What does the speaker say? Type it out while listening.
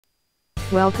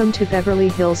Welcome to Beverly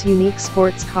Hills Unique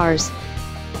Sports Cars.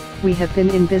 We have been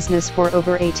in business for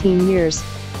over 18 years.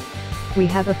 We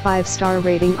have a 5-star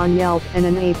rating on Yelp and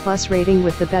an A+ rating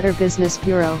with the Better Business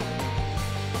Bureau.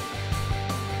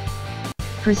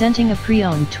 Presenting a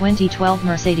pre-owned 2012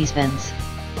 Mercedes-Benz.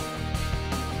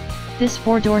 This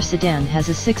 4-door sedan has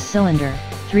a 6-cylinder,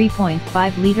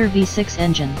 3.5-liter V6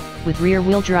 engine, with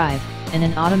rear-wheel drive, and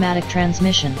an automatic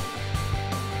transmission.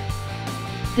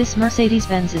 This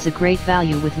Mercedes-Benz is a great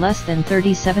value with less than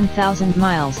 37,000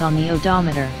 miles on the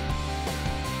odometer.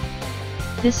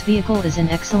 This vehicle is in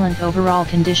excellent overall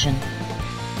condition.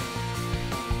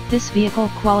 This vehicle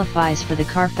qualifies for the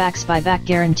Carfax buyback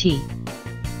guarantee.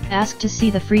 Ask to see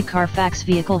the free Carfax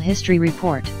Vehicle History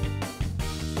Report.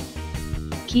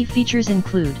 Key features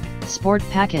include Sport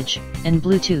Package and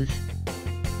Bluetooth.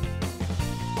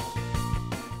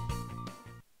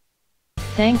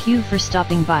 Thank you for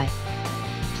stopping by.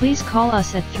 Please call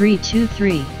us at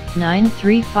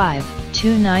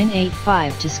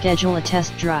 323-935-2985 to schedule a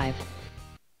test drive.